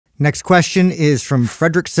Next question is from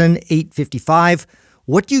Fredrickson 855.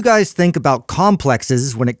 What do you guys think about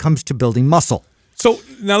complexes when it comes to building muscle? So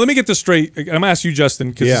now let me get this straight. I'm going to ask you,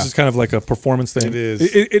 Justin, because this is kind of like a performance thing. It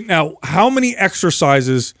is. Now, how many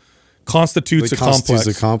exercises constitutes a complex?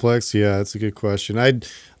 A complex? Yeah, that's a good question.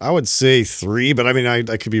 I would say 3, but I mean,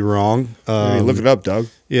 I could be wrong. Look it up, Doug.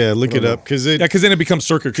 Yeah, look it up because then it becomes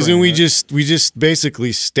circuit. Because then we just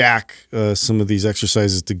basically stack some of these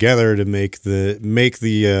exercises together to make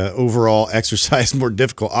the overall exercise more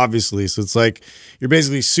difficult. Obviously, so it's like you're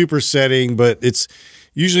basically supersetting, but it's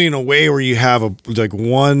usually in a way where you have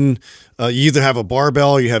you either have a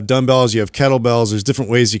barbell, you have dumbbells, you have kettlebells. There's different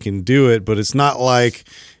ways you can do it, but it's not like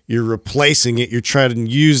you're replacing it. You're trying to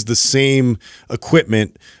use the same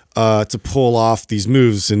equipment to pull off these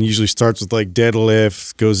moves, and usually starts with like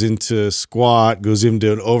deadlift, goes into squat, goes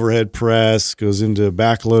into an overhead press, goes into a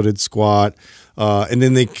backloaded squat, and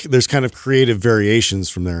then there's kind of creative variations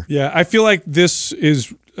from there. Yeah, I feel like this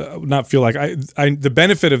is the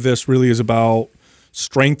benefit of this really is about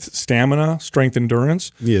strength, stamina, strength,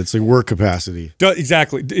 endurance. Yeah, it's like work capacity.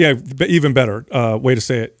 Exactly. Yeah, even better way to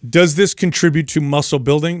say it. Does this contribute to muscle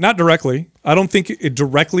building? Not directly. I don't think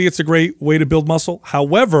directly it's a great way to build muscle.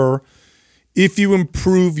 However, if you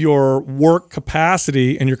improve your work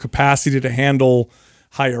capacity and your capacity to handle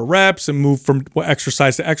higher reps and move from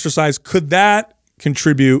exercise to exercise, could that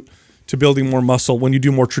contribute to building more muscle when you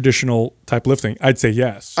do more traditional type lifting? I'd say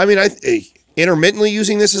yes. I mean, intermittently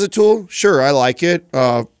using this as a tool, sure, I like it.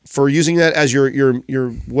 For using that as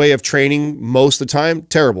your way of training most of the time,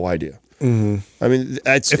 terrible idea. Mm-hmm. I mean,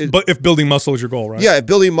 if building muscle is your goal, right? Yeah, if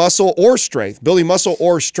building muscle or strength,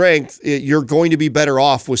 you're going to be better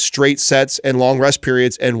off with straight sets and long rest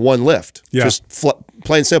periods and one lift. Yeah. Just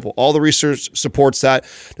plain simple. All the research supports that.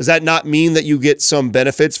 Does that not mean that you get some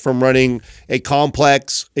benefits from running a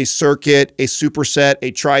complex, a circuit, a superset,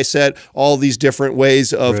 a triset, all these different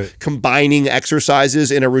ways of combining exercises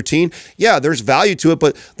in a routine? Yeah, there's value to it,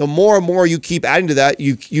 but the more and more you keep adding to that,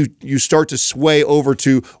 you start to sway over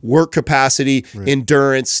to work capacity,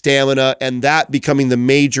 endurance, stamina, and that becoming the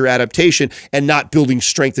major adaptation, and not building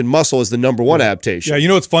strength and muscle as the #1 adaptation. Yeah, you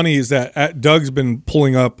know what's funny is that Doug's been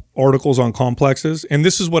pulling up articles on complexes, and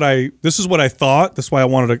this is what I thought. That's why I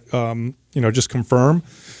wanted to just confirm.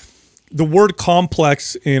 The word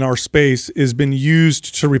complex in our space has been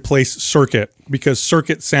used to replace circuit, because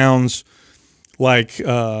circuit sounds like it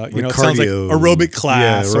sounds like aerobic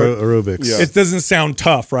class. Yeah, aerobics. Yeah. It doesn't sound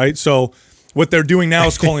tough, right? So what they're doing now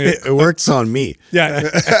is calling it. It works on me.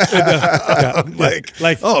 Yeah.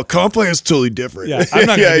 Oh, complex is totally different. Yeah, I'm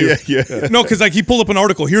not gonna do No, because like he pulled up an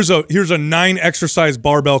article. Here's a 9 exercise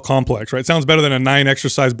barbell complex, right? It sounds better than a 9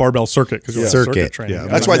 exercise barbell circuit, because circuit training. Yeah.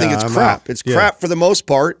 That's why I think it's crap. It's crap for the most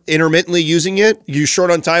part. Intermittently using it, you're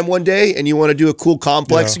short on time one day and you want to do a cool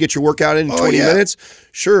complex to get your workout in 20 minutes.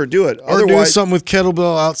 Sure, do it. Or do something with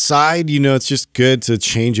kettlebell outside. It's just good to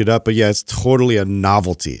change it up. But yeah, it's totally a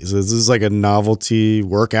novelty. So this is like a novelty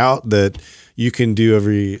workout that you can do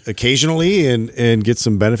occasionally and get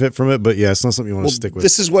some benefit from it. But yeah, it's not something you want to stick with.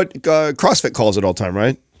 This is what CrossFit calls it all the time,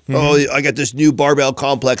 right? Oh, I got this new barbell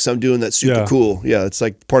complex I'm doing that's super cool. Yeah, it's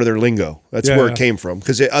like part of their lingo. That's where it came from.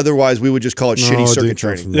 Because otherwise we would just call it shitty circuit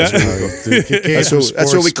training. That's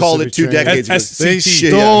what we called it 2 decades ago. They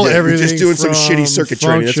stole everything. Just doing some shitty circuit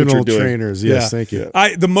training. That's what you're doing. Trainers. Yes, thank you.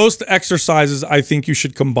 The most exercises I think you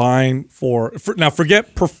should combine now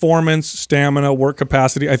forget performance, stamina, work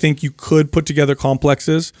capacity. I think you could put together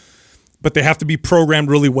complexes, but they have to be programmed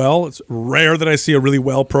really well. It's rare that I see a really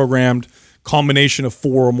well programmed combination of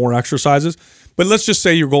 4 or more exercises. But let's just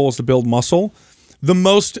say your goal is to build muscle. The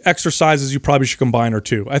most exercises you probably should combine are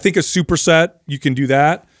 2. I think a superset, you can do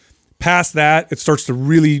that. Past that, it starts to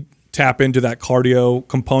really tap into that cardio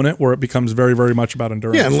component where it becomes very, very much about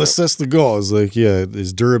endurance. Yeah, unless that's the goal.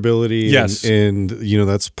 Is durability. Yes. And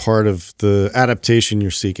that's part of the adaptation you're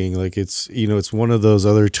seeking. Like it's one of those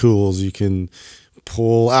other tools you can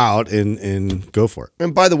pull out and go for it.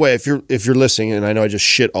 And by the way, if you're listening, and I know I just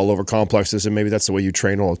shit all over complexes, and maybe that's the way you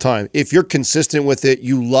train all the time. If you're consistent with it,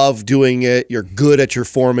 you love doing it, you're good at your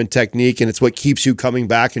form and technique, and it's what keeps you coming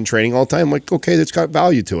back and training all the time, like, okay, that's got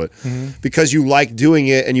value to it. Because you like doing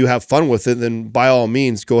it and you have fun with it, then by all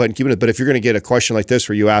means, go ahead and keep it. But if you're going to get a question like this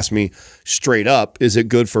where you ask me straight up, is it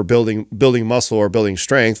good for building muscle or building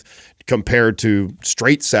strength compared to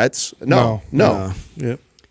straight sets? No. Yep.